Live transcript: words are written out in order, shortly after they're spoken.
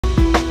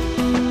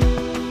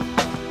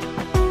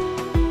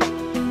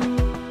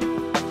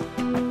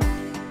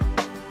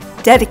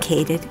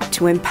dedicated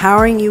to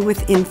empowering you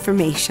with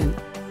information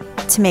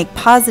to make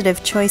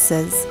positive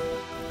choices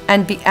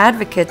and be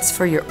advocates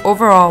for your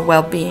overall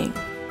well-being.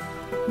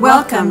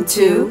 Welcome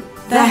to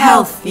The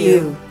Health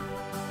View.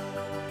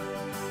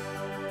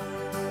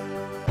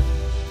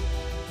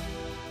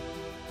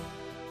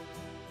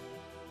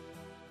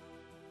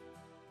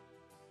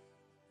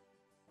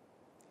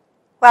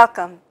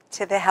 Welcome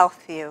to The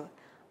Health View.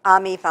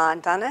 I'm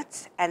Yvonne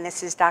Dunitz, and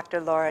this is Dr.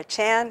 Laura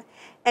Chan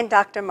and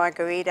Dr.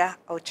 Margarita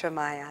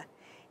Ochramaya.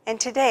 And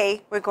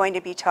today we're going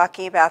to be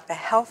talking about the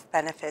health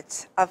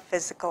benefits of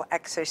physical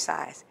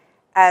exercise,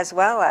 as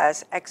well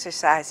as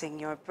exercising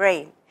your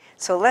brain.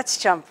 So let's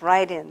jump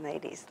right in,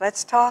 ladies.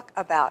 Let's talk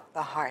about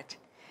the heart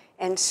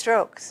and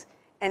strokes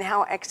and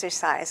how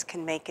exercise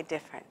can make a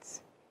difference.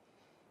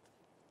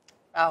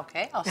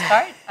 Okay, I'll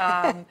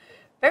start.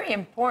 Very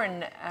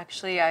important,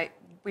 actually.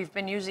 We've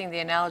been using the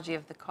analogy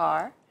of the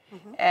car,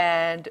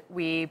 and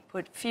we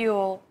put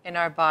fuel in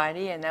our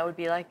body, and that would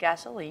be like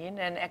gasoline,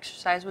 and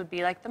exercise would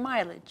be like the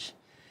mileage.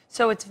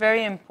 So it's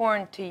very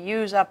important to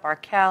use up our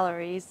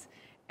calories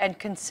and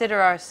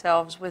consider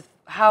ourselves with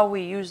how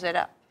we use it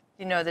up.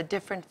 You know, the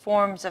different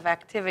forms of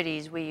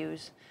activities we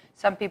use.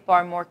 Some people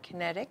are more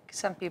kinetic,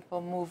 some people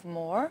move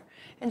more,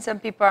 and some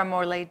people are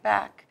more laid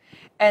back.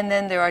 And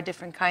then there are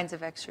different kinds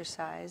of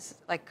exercise,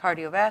 like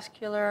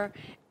cardiovascular,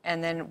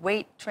 and then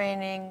weight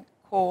training,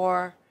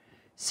 core.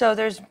 So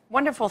there's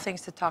wonderful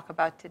things to talk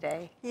about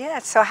today. Yeah,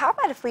 so how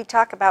about if we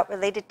talk about,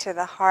 related to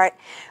the heart,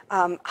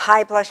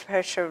 high blood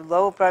pressure,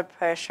 low blood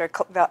pressure,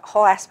 the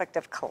whole aspect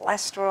of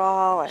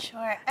cholesterol?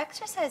 Sure.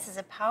 Exercise is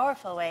a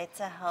powerful way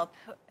to help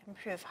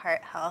improve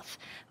heart health.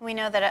 We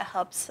know that it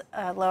helps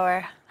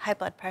lower high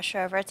blood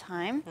pressure over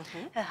time.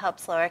 It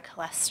helps lower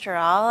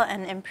cholesterol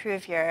and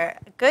improve your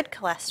good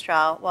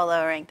cholesterol while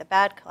lowering the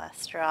bad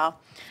cholesterol,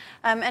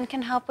 and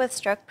can help with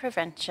stroke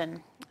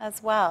prevention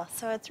as well.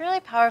 So it's really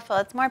powerful.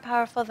 It's more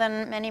powerful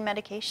than many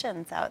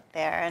medications out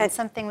there, and it's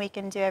something we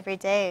can do every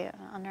day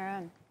on our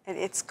own.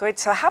 It's good.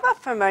 So how about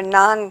from a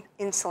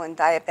non-insulin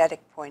diabetic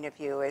point of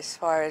view, as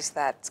far as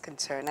that's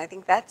concerned? I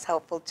think that's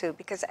helpful too,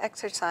 because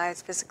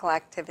exercise, physical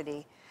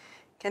activity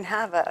can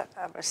have a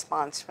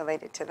response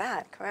related to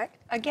that, correct?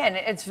 Again,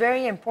 it's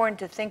very important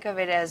to think of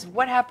it as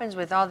what happens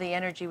with all the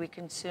energy we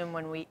consume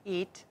when we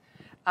eat.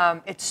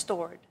 It's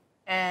stored.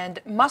 And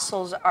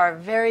muscles are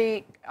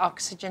very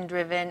oxygen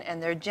driven,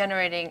 and they're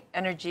generating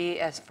energy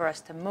as for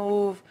us to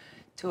move,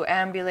 to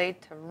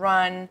ambulate, to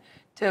run,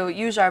 to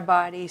use our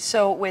body.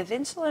 So with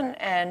insulin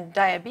and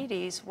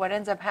diabetes, what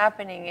ends up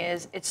happening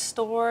is it's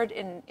stored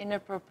in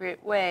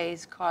inappropriate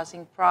ways,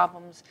 causing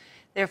problems,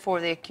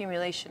 therefore the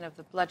accumulation of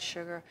the blood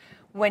sugar.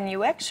 When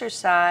you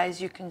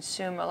exercise, you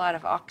consume a lot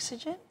of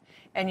oxygen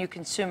and you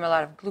consume a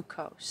lot of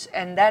glucose,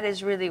 and that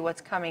is really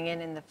what's coming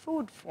in the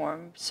food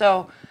form.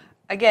 So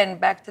again,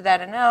 back to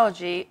that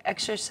analogy,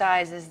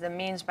 exercise is the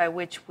means by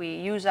which we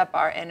use up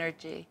our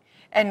energy.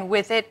 And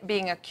with it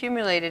being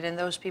accumulated in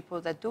those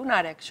people that do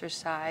not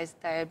exercise,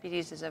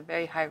 diabetes is a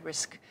very high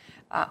risk,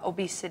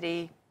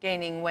 obesity,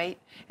 gaining weight.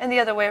 And the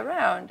other way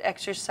around,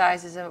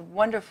 exercise is a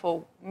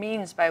wonderful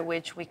means by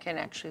which we can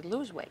actually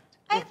lose weight.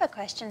 I have a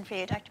question for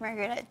you, Dr.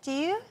 Margarita. Do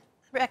you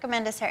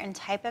recommend a certain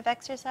type of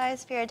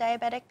exercise for your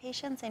diabetic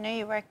patients? I know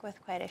you work with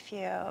quite a few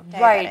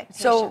diabetic patients.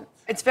 So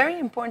it's very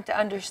important to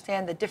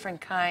understand the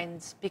different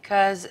kinds,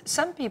 because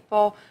some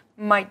people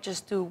might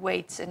just do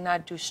weights and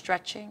not do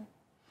stretching.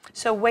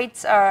 So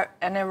weights are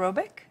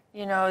anaerobic.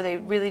 You know, they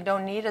really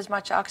don't need as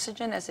much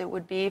oxygen as it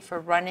would be for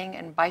running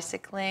and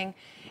bicycling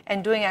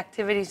and doing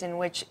activities in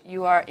which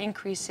you are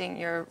increasing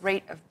your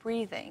rate of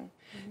breathing.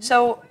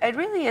 So it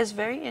really is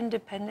very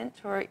independent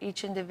for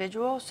each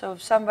individual. So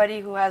if somebody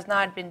who has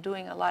not been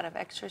doing a lot of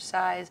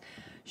exercise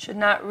should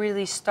not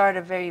really start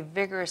a very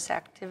vigorous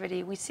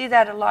activity. We see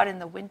that a lot in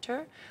the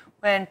winter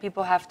when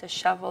people have to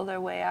shovel their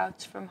way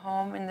out from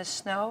home in the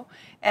snow.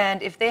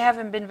 And if they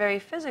haven't been very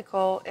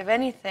physical, if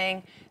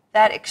anything,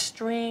 that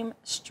extreme,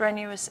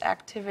 strenuous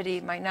activity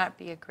might not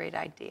be a great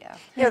idea.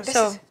 Yeah.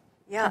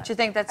 Don't you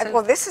think that's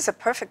well, this is a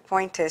perfect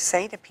point to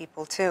say to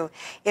people, too,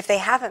 if they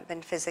haven't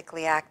been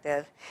physically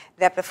active,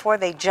 that before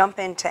they jump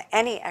into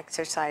any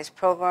exercise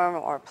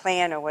program or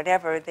plan or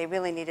whatever, they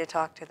really need to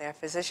talk to their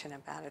physician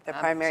about it, their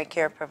primary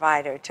care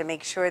provider, to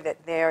make sure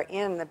that they're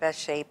in the best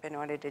shape in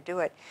order to do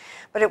it.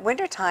 But at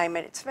wintertime,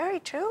 and it's very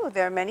true,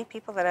 there are many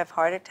people that have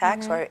heart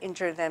attacks or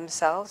injure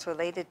themselves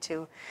related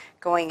to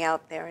going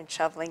out there and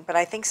shoveling. But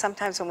I think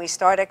sometimes when we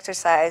start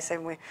exercise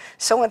and we're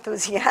so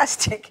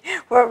enthusiastic,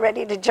 we're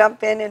ready to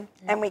jump in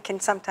and we can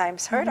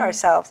sometimes hurt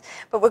ourselves.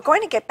 But we're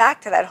going to get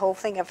back to that whole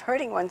thing of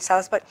hurting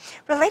oneself. But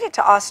related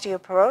to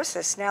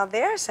osteoporosis, now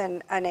there's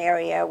an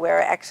area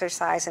where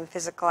exercise and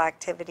physical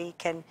activity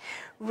can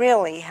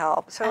really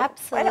help. So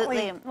absolutely.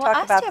 Why don't we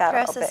talk about that a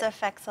little bit? Osteoporosis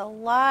affects a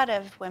lot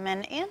of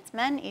women and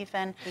men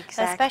even,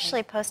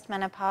 especially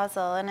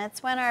postmenopausal. And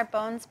it's when our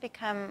bones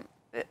become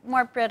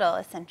more brittle,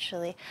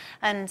 essentially.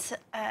 And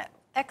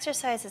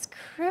exercise is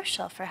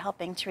crucial for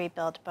helping to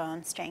rebuild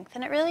bone strength,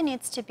 and it really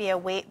needs to be a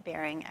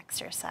weight-bearing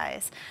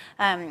exercise.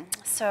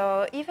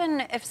 So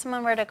even if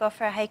someone were to go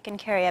for a hike and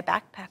carry a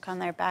backpack on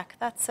their back,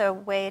 that's a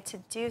way to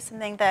do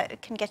something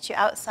that can get you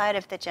outside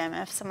of the gym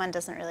if someone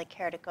doesn't really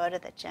care to go to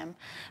the gym.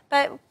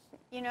 But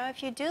you know,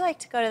 if you do like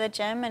to go to the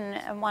gym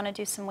and want to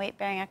do some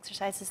weight-bearing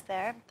exercises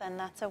there, then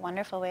that's a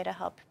wonderful way to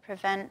help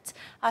prevent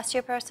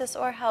osteoporosis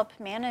or help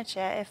manage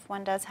it if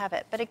one does have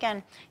it. But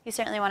again, you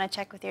certainly want to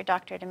check with your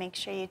doctor to make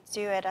sure you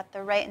do it at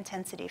the right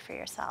intensity for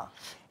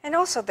yourself. And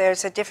also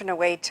there's a different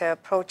way to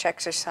approach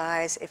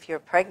exercise if you're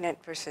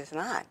pregnant versus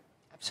not.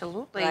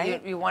 Absolutely.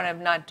 Right? You want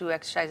to not do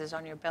exercises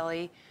on your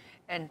belly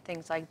and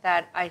things like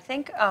that. I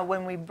think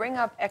when we bring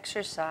up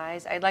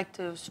exercise, I'd like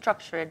to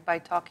structure it by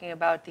talking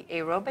about the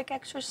aerobic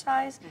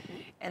exercise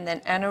and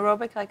then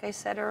anaerobic, like I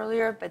said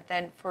earlier, but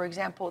then, for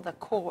example, the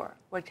core,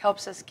 what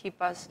helps us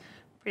keep us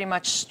pretty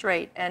much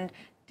straight. And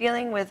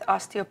dealing with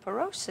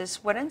osteoporosis,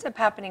 what ends up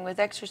happening with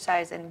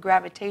exercise and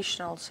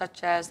gravitational,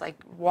 such as like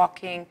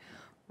walking,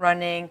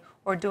 running,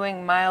 or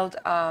doing mild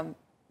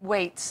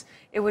weights,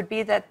 it would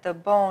be that the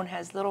bone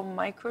has little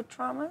micro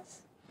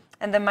traumas.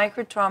 And the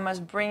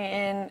microtraumas bring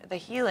in the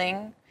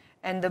healing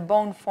and the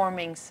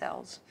bone-forming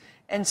cells.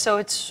 And so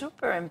it's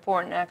super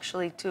important,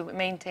 actually, to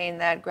maintain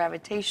that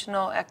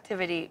gravitational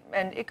activity.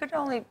 And it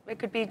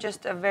could be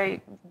just a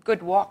very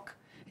good walk.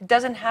 It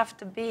doesn't have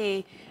to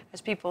be,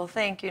 as people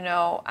think, you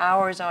know,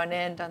 hours on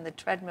end on the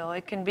treadmill.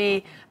 It can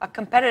be a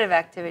competitive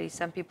activity.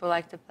 Some people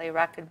like to play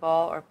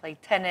racquetball or play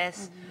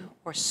tennis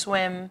or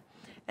swim.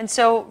 And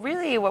so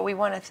really what we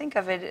want to think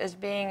of it as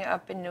being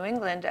up in New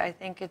England, I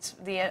think it's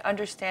the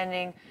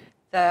understanding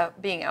the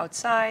being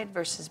outside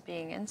versus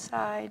being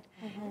inside.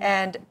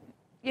 And,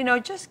 you know,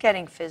 just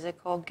getting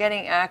physical,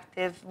 getting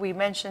active. We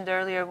mentioned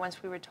earlier,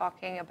 once we were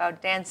talking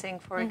about dancing,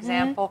 for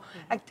example,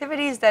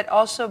 activities that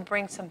also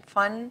bring some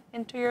fun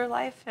into your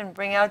life and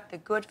bring out the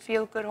good,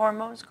 feel-good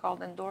hormones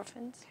called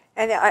endorphins.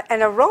 And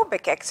an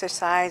aerobic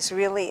exercise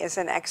really is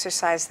an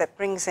exercise that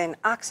brings in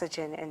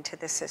oxygen into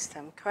the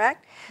system,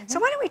 correct? So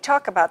why don't we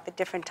talk about the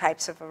different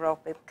types of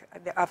aerobic?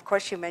 Of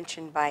course, you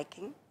mentioned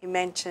biking, you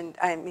mentioned,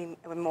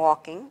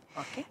 walking,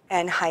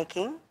 and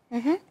hiking.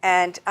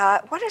 And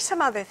what are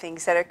some other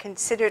things that are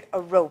considered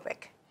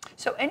aerobic?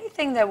 So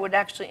anything that would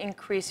actually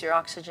increase your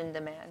oxygen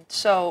demand.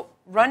 So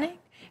running,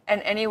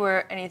 and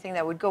anything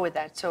that would go with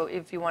that. So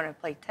if you want to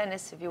play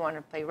tennis, if you want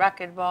to play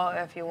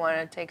racquetball, if you want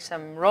to take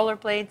some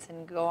rollerblades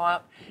and go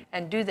out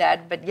and do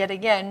that, but yet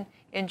again,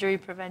 injury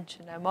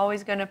prevention. I'm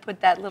always going to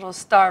put that little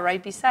star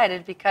right beside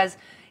it, because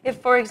if,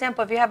 for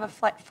example, if you have a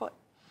flat foot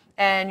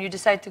and you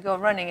decide to go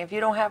running, if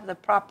you don't have the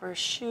proper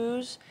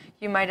shoes,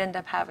 you might end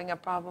up having a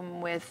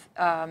problem with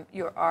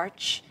your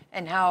arch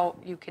and how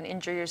you can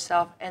injure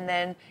yourself. And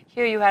then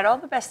here you had all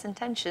the best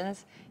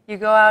intentions. You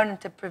go out and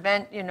to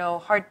prevent, you know,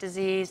 heart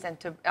disease and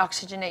to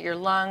oxygenate your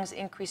lungs,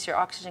 increase your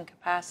oxygen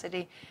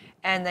capacity,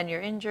 and then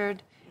you're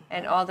injured,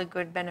 and all the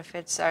good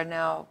benefits are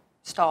now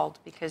stalled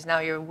because now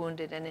you're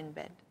wounded and in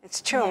bed. It's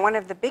true. And one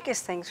of the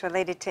biggest things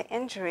related to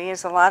injury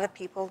is a lot of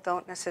people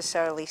don't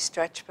necessarily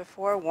stretch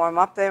before, warm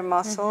up their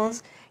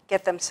muscles,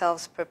 get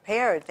themselves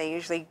prepared. They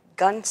usually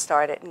gun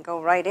start it and go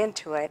right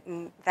into it,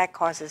 and that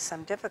causes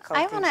some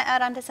difficulty. I want to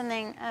add on to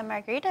something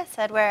Margarita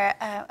said where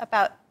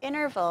about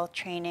interval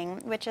training,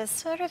 which is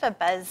sort of a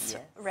buzz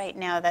right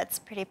now that's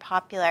pretty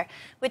popular,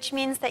 which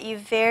means that you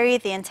vary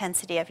the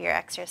intensity of your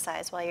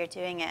exercise while you're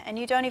doing it, and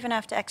you don't even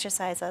have to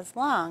exercise as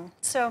long.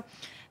 So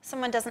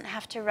someone doesn't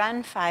have to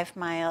run 5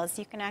 miles.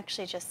 You can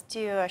actually just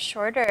do a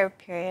shorter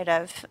period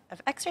of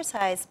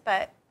exercise,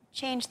 but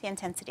change the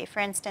intensity.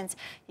 For instance,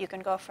 you can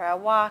go for a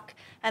walk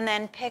and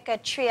then pick a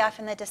tree off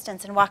in the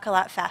distance and walk a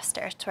lot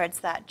faster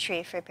towards that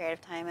tree for a period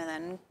of time, and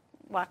then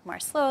walk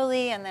more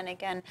slowly, and then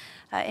again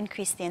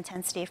increase the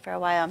intensity for a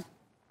while.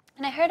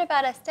 And I heard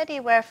about a study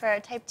where for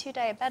type 2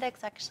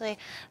 diabetics, actually,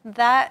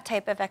 that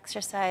type of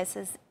exercise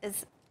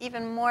is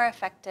even more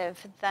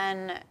effective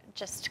than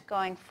just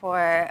going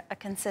for a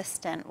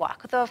consistent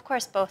walk, though of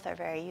course both are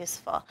very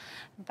useful.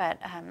 But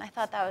I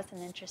thought that was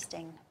an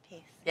interesting piece.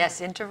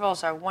 Yes,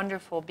 intervals are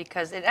wonderful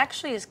because it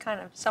actually is kind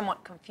of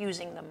somewhat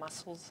confusing the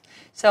muscles.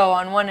 So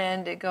on one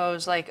end it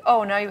goes like,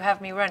 oh, now you have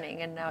me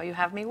running, and now you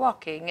have me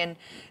walking, and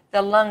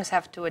the lungs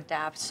have to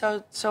adapt.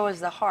 So is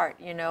the heart,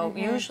 you know.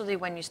 Usually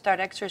when you start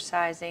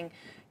exercising,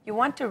 you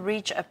want to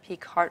reach a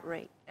peak heart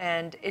rate,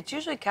 and it's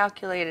usually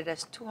calculated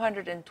as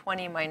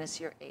 220 minus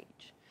your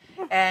age.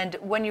 And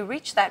when you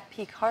reach that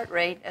peak heart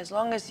rate, as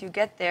long as you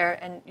get there,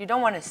 and you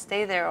don't want to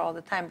stay there all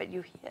the time, but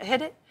you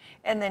hit it,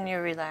 and then you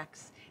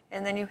relax.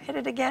 And then you hit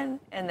it again,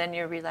 and then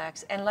you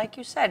relax. And like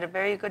you said, a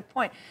very good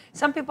point.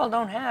 Some people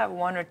don't have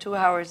 1 or 2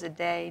 hours a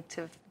day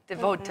to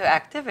devote to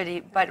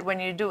activity, but when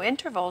you do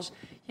intervals,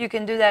 you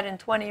can do that in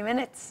 20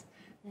 minutes,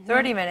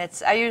 30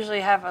 minutes. I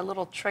usually have a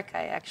little trick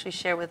I actually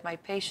share with my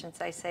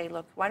patients. I say,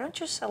 look, why don't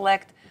you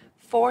select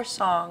 4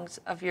 songs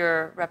of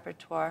your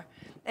repertoire?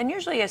 And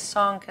usually a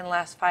song can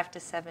last 5 to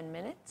 7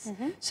 minutes.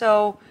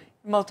 So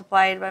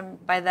multiply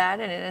it by that,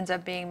 and it ends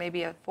up being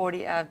maybe a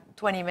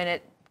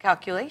 20-minute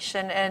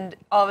calculation, and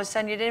all of a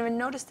sudden you didn't even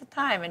notice the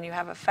time, and you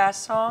have a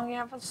fast song, you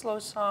have a slow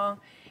song,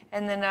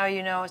 and then now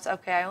you know it's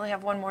okay, I only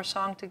have one more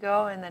song to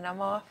go, and then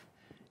I'm off.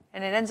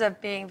 And it ends up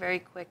being very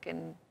quick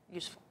and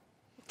useful.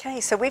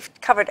 Okay, so we've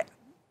covered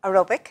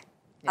aerobic,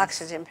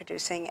 oxygen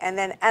producing, and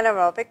then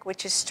anaerobic,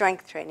 which is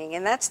strength training,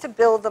 and that's to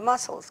build the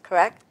muscles,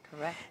 correct?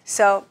 Correct.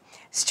 So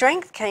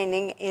strength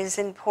training is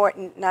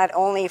important not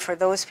only for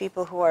those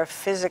people who are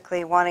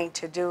physically wanting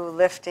to do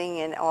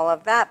lifting and all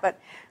of that, but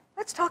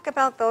let's talk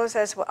about those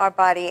as our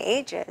body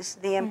ages,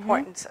 the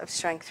importance of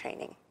strength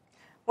training.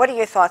 What are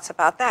your thoughts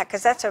about that?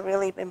 Because that's a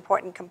really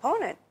important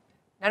component.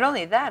 Not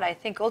only that, I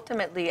think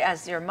ultimately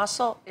as your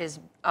muscle is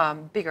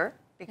bigger,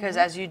 because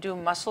as you do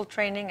muscle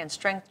training and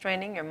strength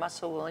training, your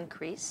muscle will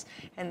increase,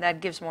 and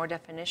that gives more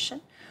definition.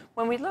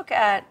 When we look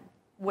at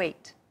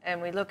weight, and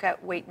we look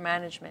at weight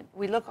management,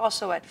 we look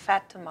also at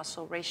fat to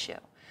muscle ratio.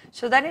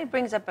 So then it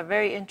brings up a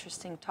very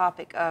interesting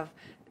topic of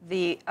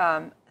the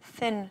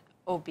thin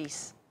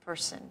obese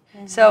person.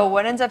 So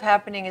what ends up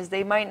happening is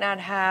they might not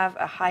have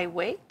a high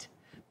weight,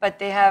 but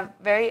they have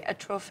very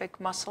atrophic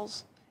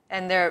muscles,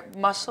 and their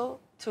muscle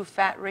to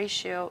fat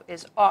ratio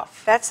is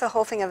off. That's the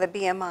whole thing of the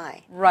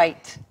BMI.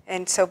 Right.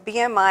 And so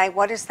BMI,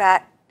 what does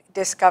that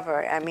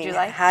discover? I mean,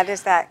 like? how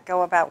does that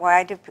go about?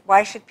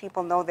 Why should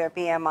people know their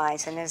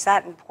BMIs, and is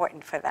that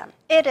important for them?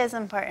 It is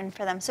important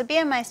for them. So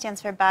BMI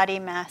stands for body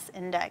mass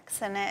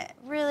index, and it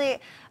really,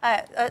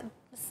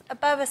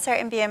 above a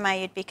certain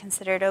BMI, you'd be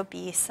considered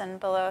obese, and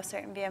below a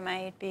certain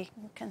BMI, you'd be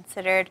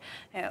considered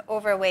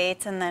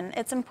overweight. And then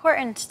it's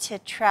important to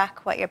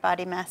track what your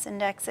body mass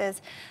index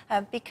is,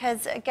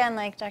 because again,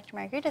 like Dr.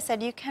 Margarita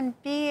said, you can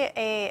be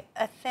a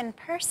thin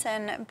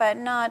person, but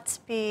not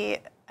be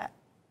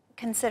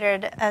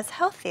considered as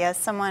healthy as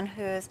someone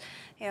who's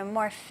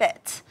more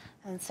fit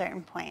at a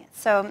certain point.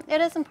 So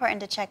it is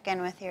important to check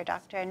in with your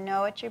doctor and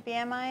know what your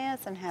BMI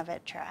is and have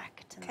it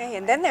tracked. Okay,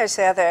 and then there's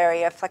the other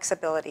area,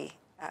 flexibility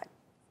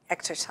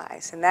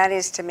exercise, and that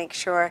is to make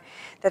sure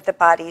that the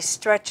body's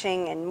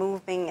stretching and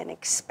moving and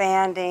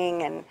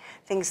expanding, and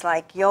things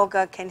like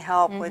yoga can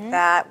help with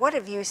that. What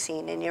have you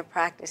seen in your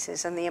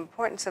practices and the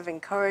importance of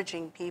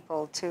encouraging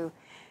people to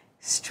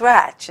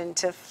stretch and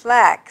to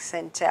flex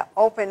and to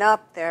open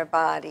up their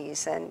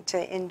bodies and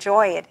to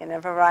enjoy it in a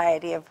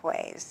variety of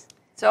ways?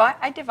 So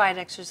I divide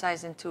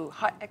exercise into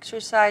hot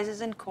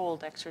exercises and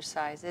cold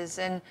exercises,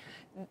 and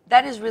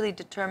that is really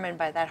determined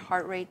by that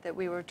heart rate that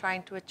we were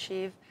trying to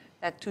achieve,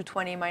 that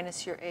 220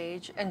 minus your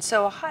age. And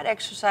so a hot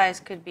exercise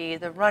could be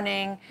the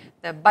running,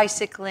 the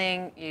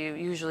bicycling. You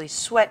usually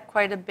sweat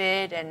quite a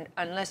bit, and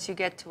unless you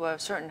get to a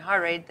certain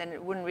heart rate, then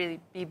it wouldn't really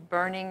be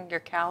burning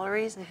your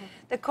calories.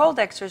 The cold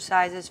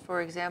exercises,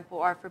 for example,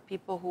 are for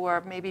people who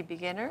are maybe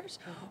beginners,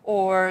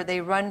 or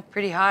they run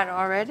pretty hot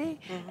already.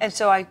 And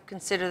so I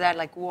consider that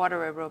like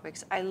water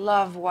aerobics. I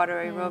love water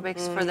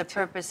aerobics for the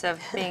purpose of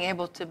being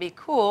able to be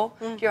cool.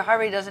 Your heart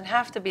rate doesn't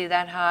have to be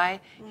that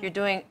high. You're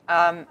doing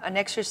an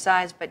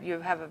exercise, but you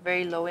have a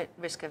very low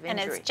risk of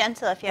injury. And it's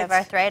gentle if you have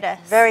arthritis.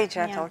 Very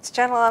gentle. It's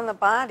gentle on the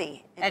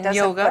body. It And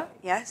doesn't yoga.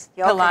 Yes.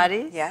 Yoga.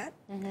 Pilates. Yeah.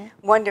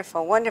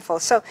 Wonderful, wonderful.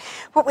 So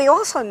what we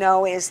also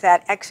know is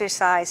that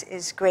exercise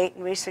is great,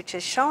 and research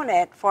has shown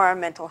it, for our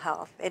mental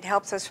health. It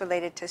helps us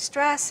related to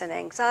stress and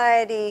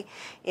anxiety.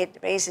 It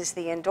raises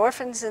the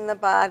endorphins in the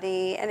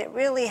body, and it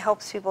really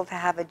helps people to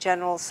have a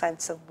general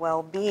sense of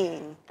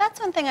well-being. That's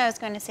one thing I was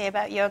going to say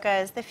about yoga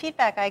is the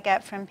feedback I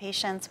get from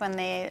patients when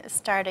they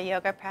start a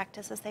yoga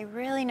practice is they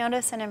really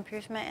notice an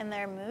improvement in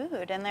their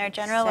mood and their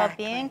general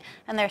well-being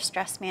and their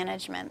stress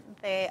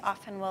management. They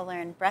often will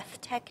learn breath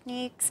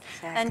techniques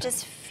and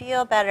just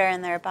feel better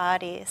in their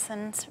bodies,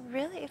 and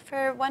really,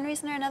 for one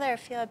reason or another,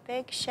 feel a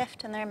big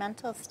shift in their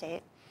mental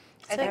state.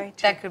 I think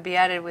that could be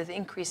added with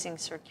increasing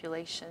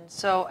circulation.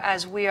 So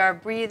as we are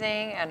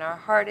breathing and our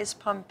heart is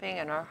pumping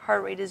and our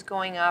heart rate is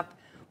going up,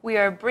 we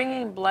are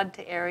bringing blood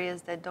to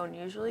areas that don't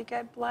usually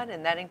get blood,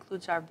 and that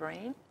includes our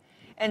brain.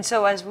 And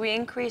so as we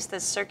increase the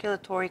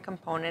circulatory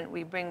component,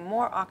 we bring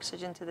more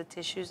oxygen to the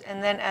tissues,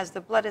 and then as the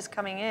blood is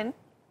coming in,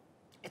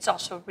 it's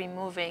also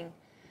removing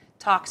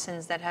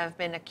toxins that have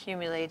been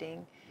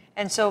accumulating.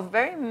 And so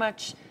very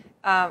much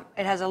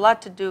it has a lot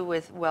to do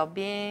with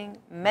well-being,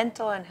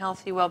 mental and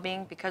healthy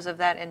well-being, because of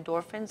that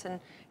endorphins.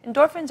 And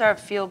endorphins are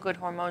feel-good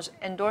hormones.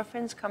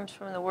 Endorphins comes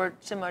from the word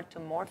similar to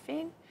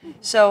morphine.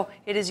 So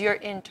it is your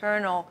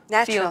internal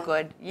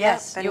feel-good.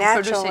 Yes, you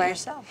produce it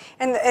yourself.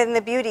 And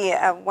the beauty,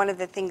 one of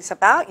the things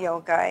about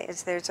yoga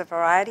is there's a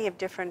variety of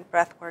different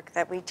breath work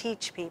that we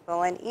teach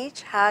people, and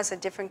each has a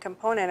different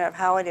component of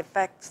how it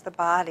affects the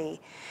body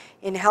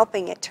in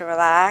helping it to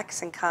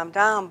relax and calm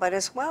down, but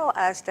as well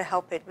as to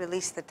help it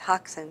release the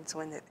toxins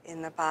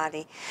in the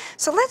body.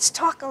 So let's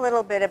talk a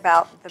little bit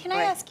about the brain. Can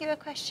I ask you a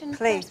question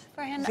Please. first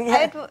beforehand?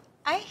 Yeah.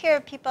 I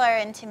hear people are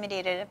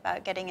intimidated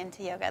about getting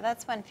into yoga.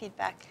 That's one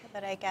feedback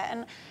that I get.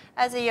 And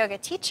as a yoga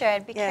teacher,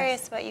 I'd be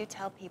curious what you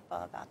tell people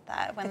about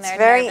that when they're nervous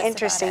about it. It's very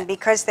interesting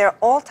because there are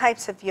all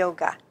types of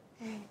yoga.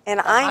 And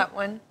The hot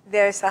one.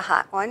 There's the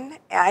hot one.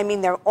 I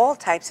mean, there are all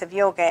types of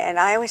yoga, and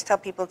I always tell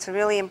people it's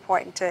really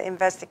important to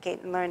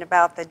investigate and learn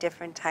about the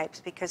different types,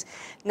 because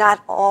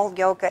not all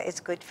yoga is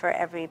good for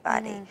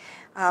everybody.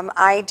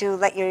 I do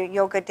Let Your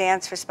Yoga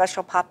Dance for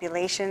special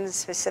populations,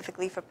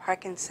 specifically for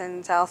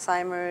Parkinson's,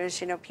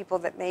 Alzheimer's, people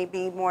that may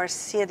be more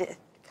seated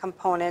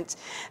components,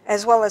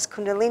 as well as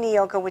Kundalini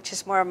Yoga, which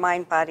is more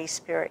mind, body,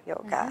 spirit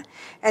yoga,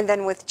 and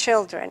then with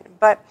children.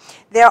 But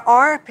there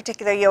are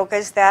particular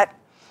yogas that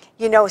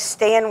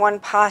stay in one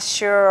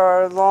posture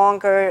or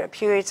longer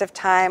periods of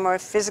time, or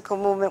physical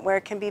movement where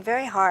it can be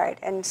very hard.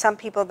 And some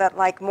people that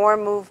like more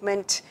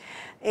movement,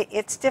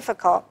 it's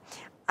difficult.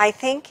 I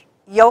think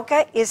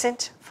yoga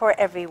isn't for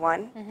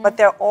everyone, but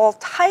there are all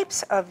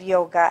types of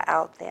yoga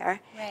out there.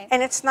 Right.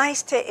 And it's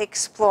nice to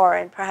explore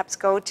and perhaps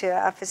go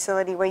to a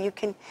facility where you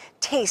can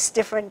taste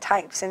different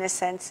types in a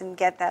sense and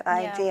get that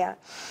idea.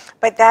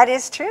 But that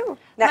is true.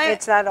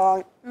 It's not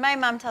all. My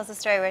mom tells a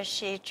story where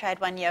she tried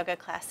one yoga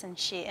class and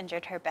she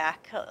injured her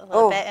back a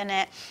little bit in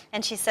it,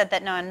 and she said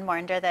that no one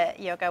warned her that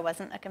yoga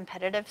wasn't a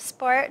competitive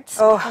sport,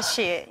 because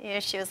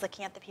she was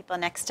looking at the people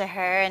next to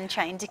her and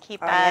trying to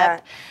keep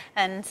up,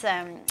 and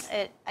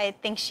I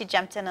think she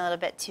jumped in a little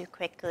bit too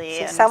quickly.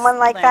 See, someone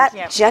like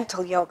that,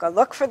 gentle yoga.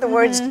 Look for the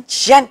words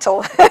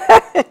gentle,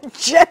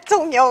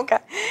 gentle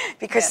yoga,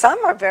 because some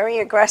are very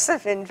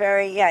aggressive and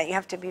very, you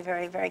have to be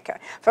very, very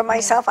careful. For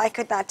myself, I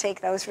could not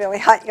take those really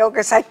hot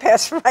yogas. I'd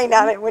pass right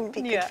out. It wouldn't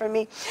be good for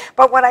me.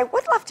 But what I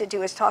would love to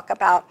do is we've talked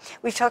about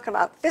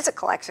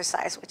physical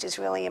exercise, which is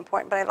really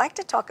important, but I'd like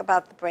to talk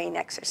about the brain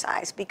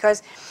exercise,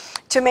 because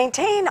to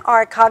maintain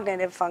our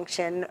cognitive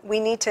function, we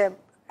need to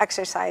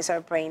exercise our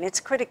brain. It's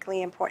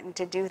critically important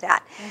to do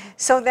that.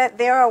 So that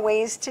there are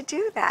ways to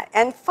do that,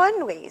 and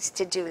fun ways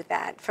to do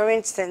that. For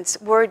instance,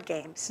 word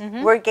games.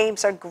 Word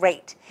games are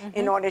great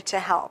in order to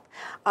help.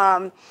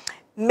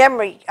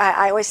 Memory,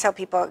 I always tell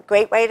people, a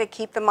great way to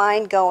keep the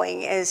mind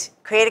going is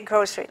create a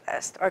grocery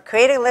list, or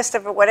create a list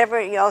of whatever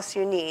else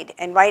you need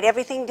and write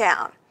everything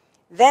down.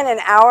 Then an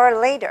hour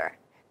later,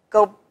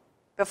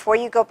 before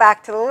you go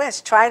back to the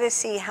list, try to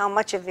see how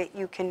much of it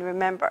you can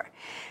remember.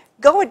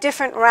 Go a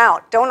different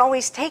route. Don't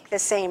always take the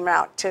same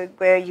route to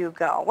where you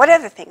go. What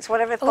other things?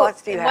 What other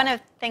thoughts do you have? One of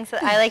the things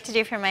that I like to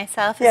do for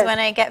myself is when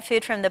I get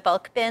food from the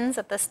bulk bins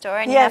at the store,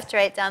 and you have to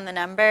write down the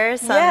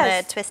numbers on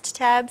the twist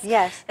tabs,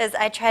 is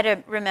I try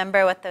to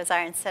remember what those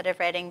are instead of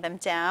writing them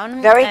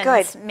down. Very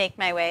good. Make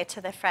my way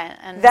to the front.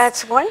 And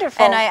that's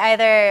wonderful. And I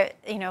either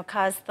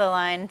cause the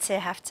line to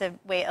have to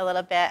wait a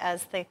little bit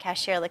as the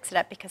cashier looks it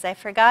up because I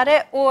forgot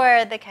it,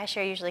 or the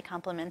cashier usually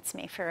compliments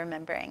me for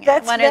remembering it.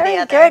 That's one very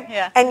or the other.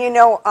 good. And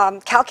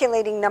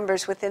calculating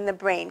numbers within the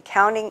brain,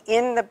 counting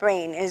in the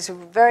brain, is a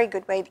very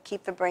good way to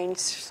keep the brain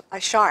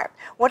sharp.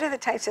 What are the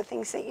types of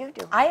things that you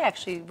do? I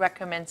actually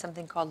recommend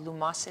something called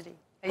Lumosity.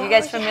 Are you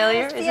guys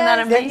familiar? Isn't that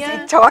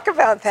amazing? Talk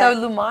about that. So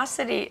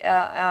Lumosity,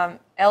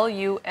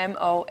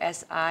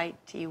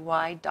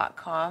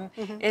 LUMOSITY.com,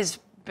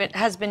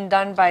 has been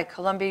done by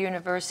Columbia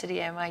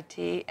University,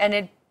 MIT, and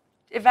it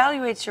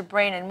evaluates your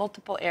brain in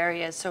multiple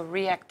areas, so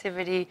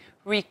reactivity,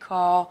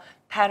 recall,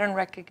 pattern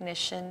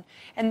recognition.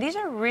 And these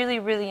are really,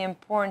 really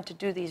important to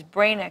do these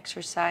brain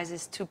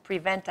exercises to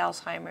prevent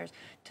Alzheimer's,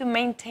 to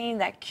maintain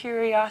that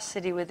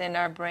curiosity within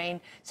our brain.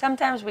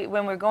 Sometimes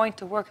when we're going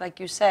to work, like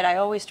you said, I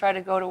always try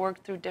to go to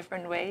work through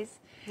different ways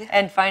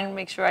and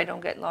make sure I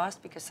don't get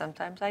lost, because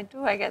sometimes I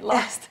get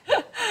lost.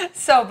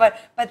 So,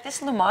 but this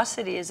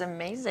Lumosity is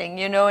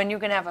amazing, and you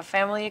can have a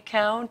family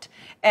account,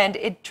 and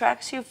it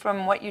tracks you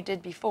from what you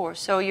did before.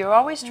 So you're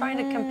always trying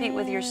to compete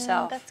with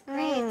yourself. That's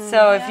great.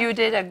 So if you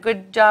did a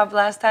good job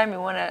last time,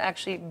 you want to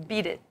actually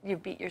beat it. You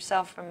beat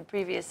yourself from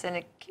previous, and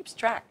it keeps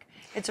track.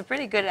 It's a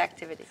pretty good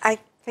activity. I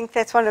think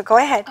that's wonderful.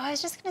 Go ahead. I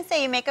was just going to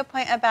say, you make a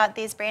point about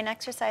these brain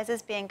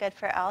exercises being good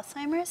for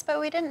Alzheimer's, but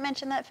we didn't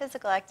mention that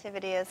physical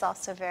activity is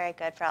also very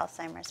good for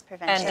Alzheimer's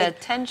prevention. And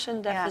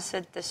attention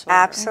deficit disorder.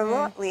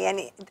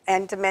 Absolutely,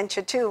 and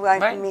dementia too.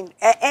 I mean,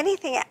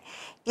 anything.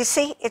 You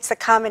see, it's the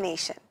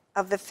combination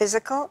of the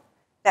physical,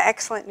 the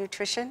excellent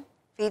nutrition,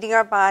 feeding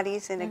our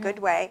bodies in a good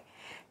way,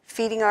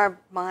 feeding our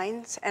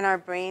minds and our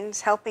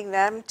brains, helping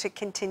them to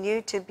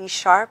continue to be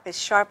sharp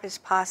as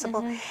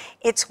possible.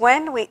 It's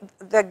when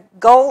the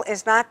goal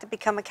is not to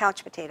become a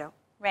couch potato.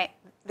 Right.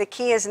 The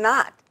key is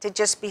not to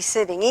just be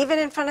sitting, even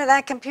in front of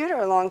that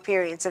computer long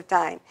periods of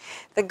time.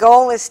 The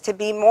goal is to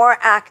be more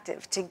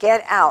active, to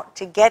get out,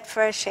 to get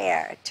fresh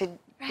air, to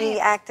be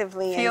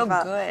actively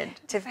involved. Feel good.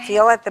 To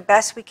feel at the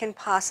best we can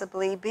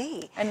possibly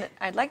be. And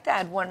I'd like to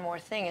add one more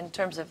thing in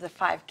terms of the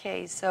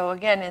 5Ks. So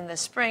again, in the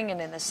spring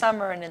and in the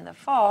summer and in the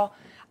fall,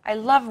 I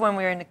love when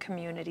we're in a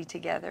community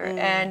together.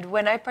 And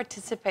when I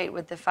participate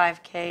with the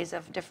 5Ks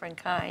of different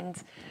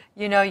kinds,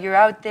 you're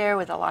out there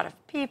with a lot of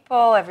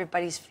people,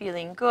 everybody's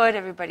feeling good,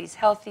 everybody's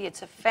healthy.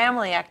 It's a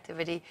family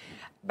activity.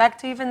 Back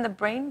to even the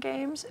brain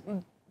games,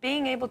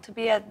 being able to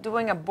be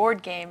doing a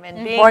board game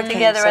and being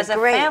together as a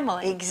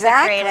family.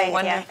 Exactly.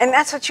 And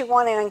that's what you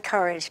want to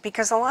encourage,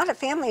 because a lot of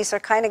families are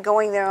kind of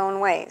going their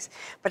own ways.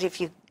 But if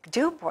you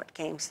do board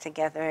games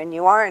together and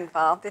you are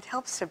involved, it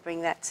helps to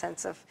bring that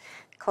sense of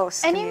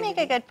close And community. you make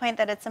a good point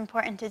that it's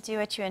important to do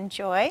what you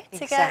enjoy to get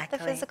the Exactly.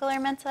 physical or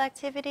mental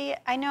activity.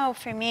 I know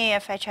for me,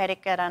 if I try to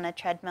get on a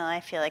treadmill, I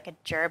feel like a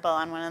gerbil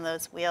on one of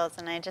those wheels,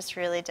 and I just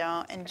really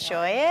don't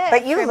enjoy it.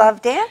 But you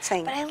love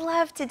dancing. But I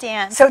love to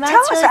dance. So and tell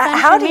that's us, really fun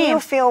how for do me. you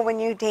feel when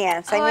you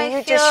dance? Oh, I mean,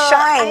 you feel- just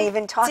shine I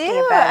even talking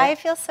do. about it. I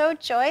feel so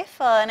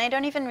joyful, and I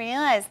don't even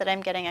realize that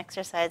I'm getting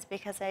exercise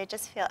because I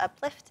just feel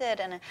uplifted,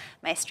 and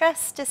my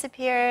stress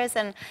disappears.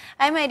 And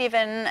I might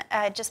even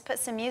just put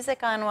some music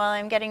on while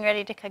I'm getting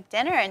ready to cook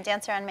dinner and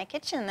dance around my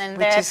kitchen. And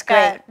Which there is I've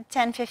got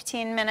 10,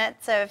 15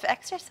 minutes of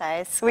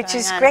exercise Which going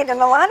is on. great, and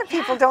a lot of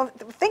people don't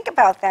think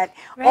about that.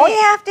 All Right.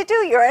 you have to do,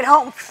 you're at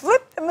home,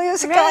 flip the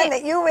music Right. on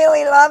that you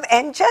really love,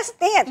 and just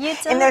dance. You And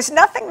don't- there's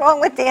nothing wrong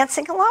with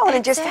dancing alone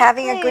and just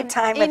having a good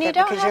time with and you it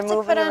don't because have you're to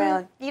moving put on,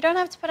 around. You don't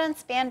have to put on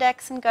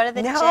spandex and go to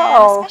the gym,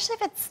 No.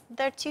 especially if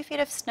there are 2 feet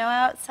of snow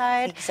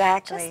outside.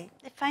 Exactly.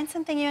 Just find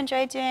something you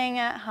enjoy doing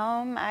at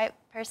home.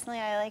 Personally,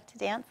 I like to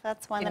dance.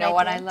 That's one You that know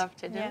what I do. love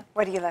to do? Yeah.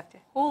 What do you love to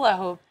do? Hula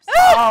hoops.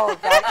 Oh,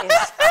 that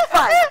is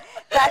fun.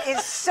 That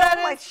is so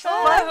much fun.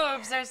 Hula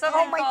hoops. There's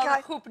something my called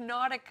God.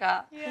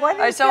 Hoopnautica. What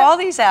is So that? all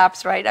these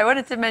apps, right? I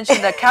wanted to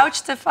mention the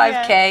Couch to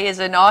 5K is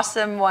an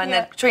awesome one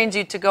Yeah. that trains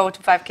you to go to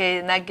 5K,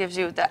 and that gives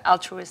you the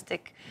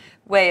altruistic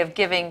way of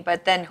giving.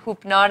 But then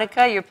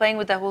Hoopnautica, you're playing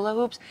with the hula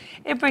hoops.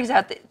 It brings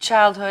out the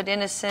childhood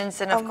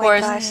innocence, and of Oh my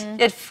course gosh.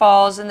 it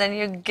falls, and then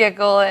you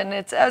giggle, and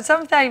it's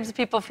sometimes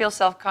people feel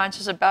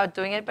self-conscious about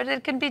doing it, but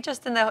it can be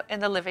just in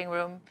the living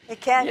room.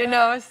 It can. You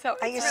know, so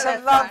I it's used really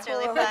to love sounds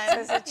really hula hoops fun.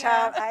 as a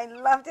child. I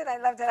loved it, I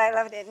loved it, I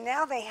loved it.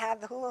 Now they have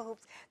the hula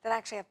hoops that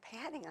actually have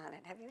padding on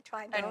it. Have you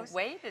tried those? And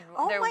weighted.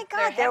 Oh my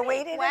God, they're heavy.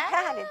 weighted Wow, and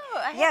padded.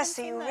 I Yes, haven't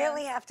so you seen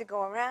really those. have to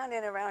go around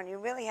and around. You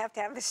really have to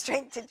have the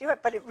strength to do it,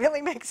 but it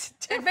really makes a It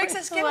difference. makes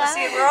us giggle. Wow.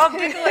 See, we're all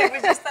giggling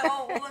with just the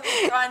whole hula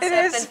hoop concept.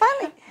 It is and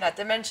funny. Not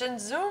to mention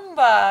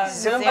Zumba.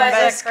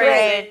 Zumba is is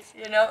great.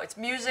 You know, it's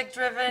music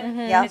driven.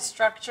 Yeah. It's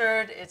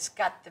structured. It's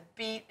got the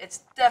beat. It's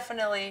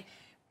definitely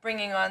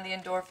bringing on the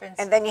endorphins.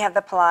 And then you have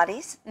the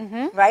Pilates,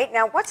 right?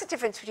 Now, what's the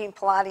difference between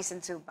Pilates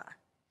and Zumba?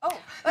 oh,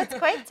 It's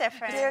quite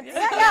different.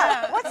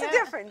 Yeah, what's the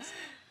difference?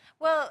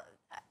 Well,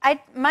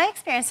 my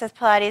experience with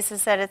Pilates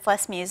is that it's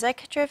less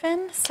music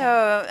driven.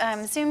 So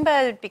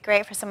Zumba would be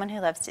great for someone who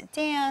loves to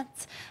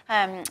dance.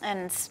 And,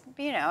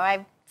 you know,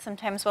 I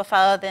sometimes will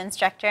follow the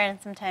instructor, and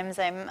sometimes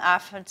I'm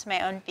off to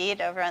my own beat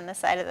over on the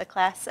side of the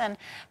class. And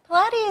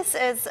Pilates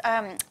is,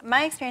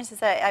 my experience is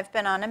that I've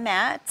been on a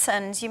mat,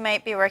 and you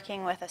might be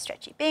working with a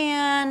stretchy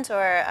band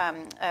or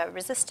a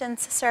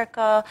resistance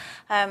circle,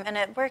 and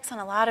it works on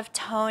a lot of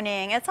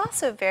toning. It's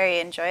also very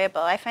enjoyable.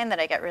 I find that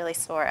I get really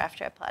sore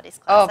after a Pilates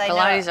class. Oh,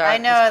 Pilates I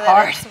know is that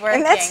hard. it's working.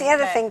 And that's the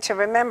other but- thing to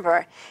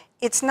remember.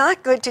 It's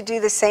not good to do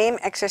the same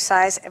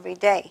exercise every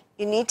day.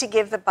 You need to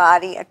give the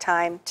body a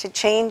time to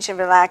change and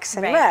relax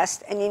and Right.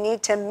 rest. And you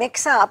need to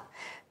mix up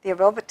the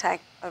aerobic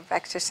type of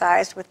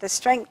exercise with the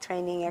strength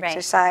training Right.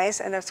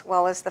 exercise, and as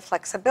well as the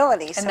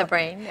flexibility. and the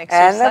brain And the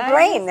exercise.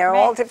 brain. They're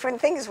all Right.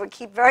 different things. We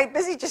keep very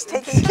busy just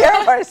taking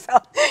care of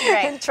ourselves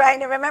Right. and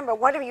trying to remember.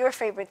 What are your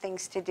favorite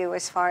things to do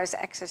as far as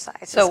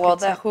exercise So, is well,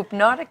 the concerned?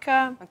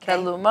 Hoopnautica, Okay.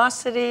 the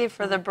Lumosity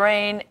for the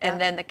brain, and Yeah.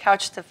 then the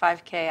Couch to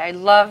 5K. I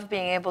love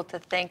being able to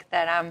think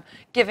that I'm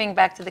giving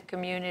back to the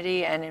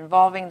community and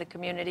involving the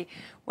community.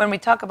 When we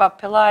talk about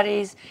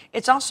Pilates,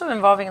 it's also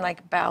involving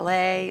like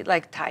ballet,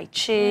 like Tai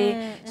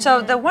Chi. So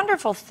the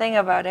wonderful thing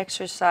about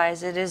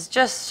exercise, it is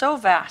just so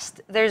vast.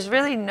 There's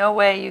really no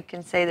way you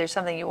can say there's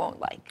something you won't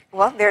like.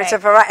 Well, there's a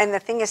Right. variety, and the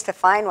thing is to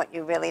find what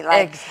you really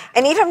like. Exactly.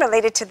 And even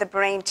related to the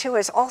brain, too,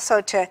 is also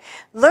to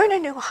learn a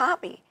new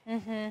hobby,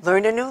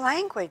 learn a new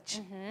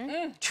language,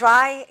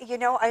 try, you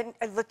know,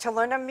 to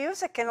learn a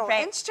music and an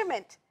Right.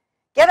 instrument.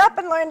 Get up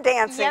and learn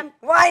dancing. Yep.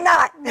 Why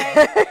not?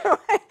 I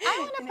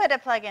want to put a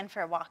plug in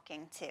for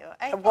walking too.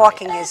 I think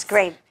Walking is that's-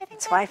 great. I think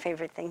It's that- my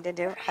favorite thing to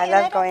do. Right, I and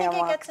love going I on don't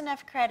think it walks. gets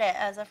enough credit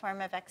as a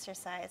form of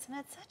exercise, and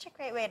it's such a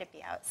great way to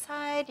be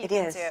outside. You It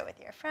can is. do it with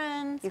your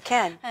friends. You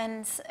can.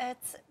 and you And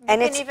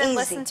can it's even easy.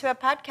 listen to a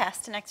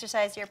podcast and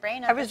exercise your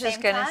brain at I was the just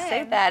same going to time.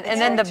 say that. It's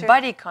And then very the true.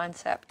 buddy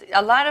concept.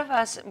 A lot of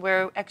us,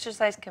 where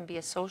exercise can be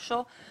a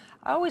social,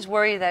 I always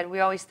worry that we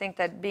always think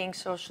that being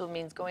social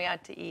means going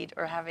out to eat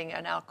or having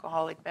an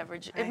alcoholic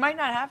beverage. Right. It might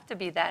not have to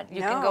be that. You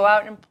can No. go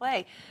out and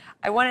play.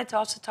 I wanted to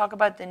also talk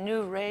about the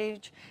new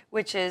rage,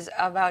 which is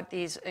about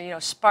these,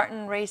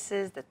 Spartan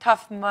races, the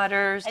Tough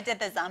Mudders. I did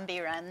the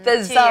zombie run The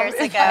 2 zombie- years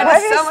ago. That What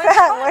is is so much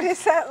that? fun. What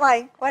is that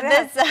like? What The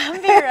happened?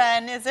 zombie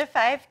run is a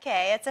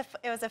 5K.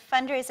 It was a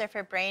fundraiser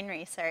for brain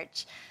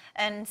research.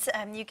 And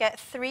you get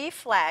 3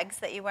 flags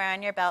that you wear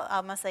on your belt,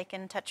 almost like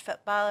in touch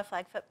football or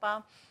flag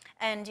football.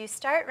 and you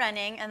start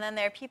running, and then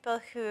there are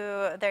people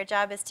who their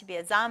job is to be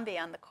a zombie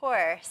on the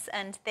course,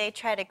 and they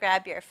try to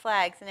grab your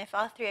flags, and if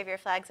all 3 of your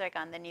flags are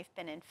gone, then you've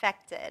been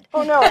infected.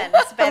 Oh, no. And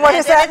what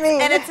does that mean?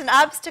 And it's an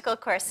obstacle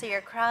course, so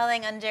you're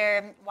crawling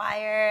under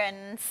wire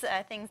and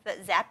things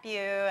that zap you,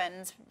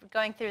 and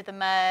going through the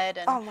mud.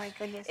 And oh, my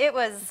goodness. It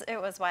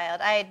was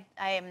wild. I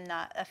am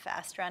not a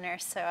fast runner,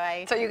 so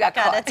you got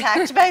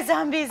attacked by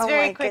zombies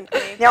very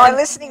quickly. Now, our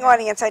listening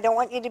audience, I don't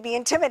want you to be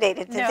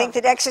intimidated to No. think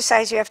that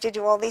exercise, you have to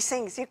do all these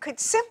things. You could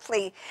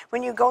simply,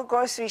 when you go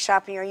grocery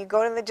shopping or you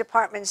go to the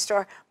department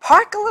store,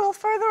 park a little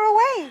further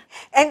away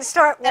and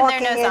start walking.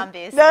 And there are no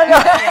zombies. No, no.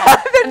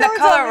 Yeah. And the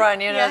color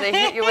run, you know, they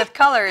hit you with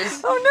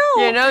colors. Oh,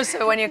 no. You know,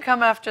 so when you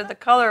come after the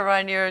color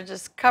run, you're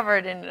just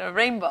covered in a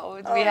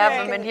rainbow. We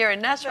have them in here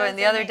in Nashville, and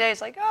the other day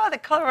it's like, oh, the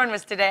color run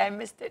was today. I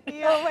missed it.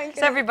 Oh, my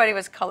Because everybody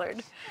was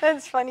colored.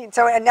 That's funny.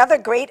 So another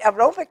great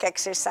aerobic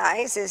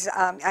exercise is,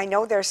 I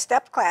know there's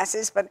step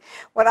classes, but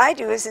what I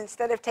do is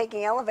instead of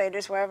taking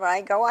elevators wherever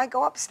I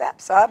go up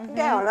steps, up and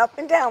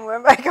down,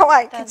 wherever I go.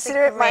 I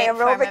consider it my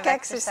aerobic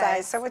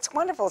exercise. So it's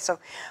wonderful. So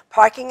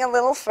parking a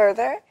little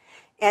further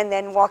and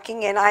then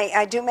walking in.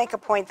 I do make a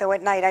point, though,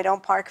 at night I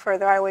don't park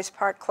further. I always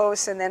park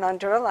close and then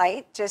under a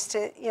light just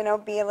to, you know,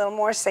 be a little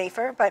more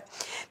safer. But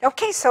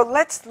okay, so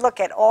let's look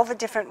at all the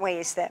different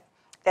ways that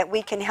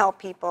we can help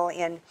people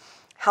in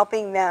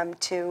helping them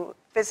to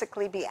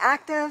physically be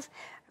active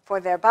for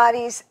their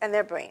bodies and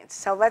their brains.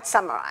 So let's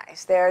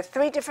summarize. There are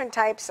 3 different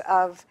types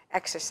of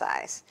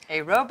exercise.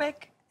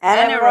 Aerobic,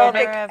 Anaerobic,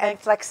 anaerobic. and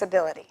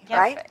flexibility, Yep.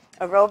 right?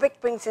 Aerobic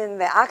brings in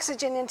the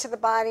oxygen into the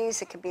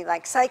bodies. It can be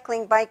like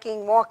cycling,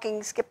 biking,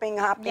 walking, skipping,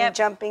 hopping, Yep.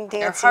 jumping,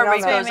 dancing. heart all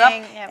rate those. goes up.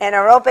 Swimming, yep. And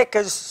aerobic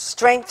is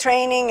strength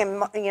training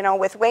and, you know,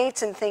 with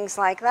weights and things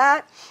like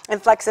that.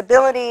 And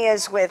flexibility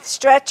is with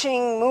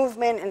stretching,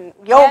 movement, and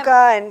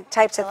yoga and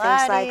types of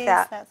things like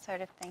Pilates, that.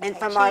 sort of thing. And Tai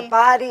from Chi. our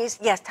bodies,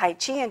 yes, Tai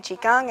Chi and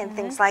Qigong and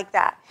things like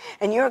that.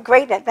 And you're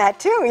great at that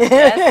too.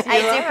 Yes, I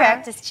you do are.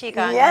 practice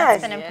Qigong.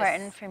 Yes. That's been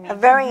important for me. A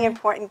very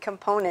important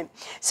component.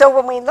 So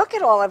when we look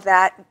at all of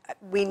that,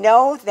 we know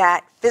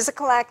that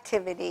physical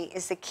activity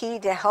is the key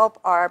to help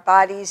our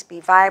bodies be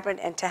vibrant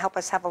and to help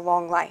us have a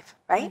long life,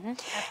 right?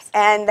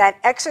 And that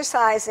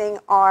exercising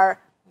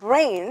our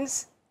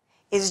brains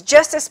is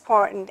just as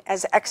important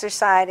as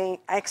exercising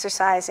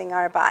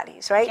our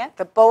bodies, right? Yep.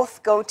 The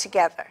both go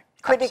together.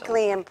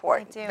 Critically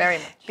important. They do. Very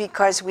much.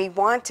 Because we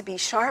want to be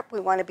sharp,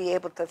 we want to be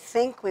able to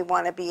think, we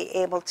want to be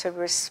able to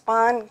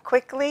respond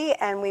quickly,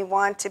 and we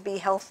want to be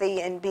healthy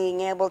and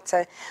being able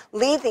to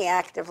lead the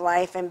active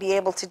life and be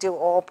able to do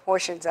all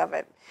portions of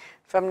it.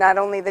 From not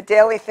only the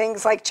daily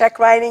things like check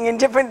writing and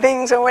different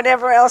things or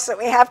whatever else that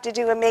we have to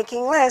do in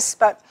making lists,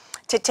 but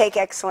to take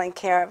excellent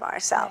care of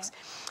ourselves.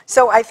 Right.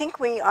 So I think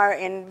we are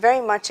in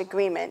very much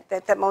agreement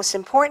that the most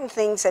important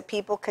things that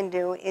people can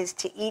do is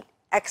to eat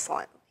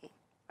excellently,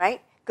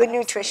 right? Good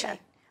nutrition,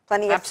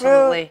 plenty of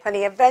fruit,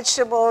 plenty of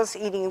vegetables,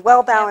 eating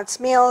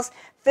well-balanced meals,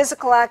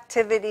 physical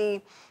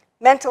activity,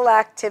 mental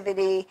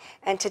activity,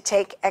 and to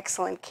take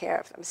excellent care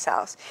of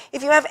themselves.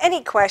 If you have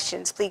any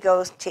questions, please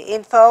go to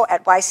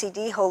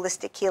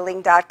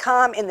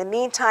info@ycdholistichealing.com. In the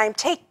meantime,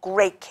 take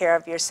great care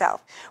of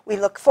yourself. We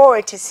look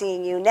forward to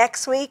seeing you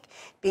next week.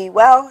 Be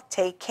well,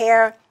 take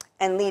care,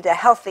 and lead a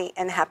healthy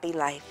and happy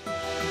life.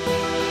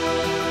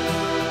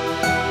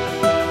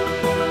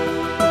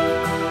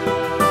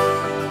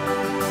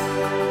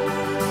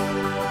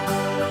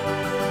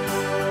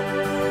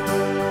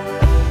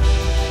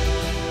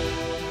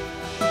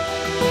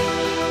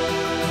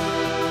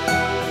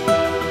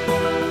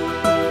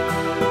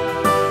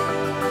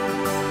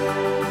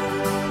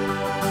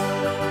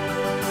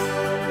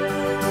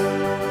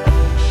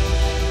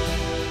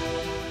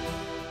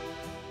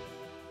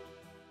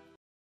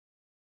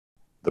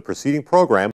 The preceding program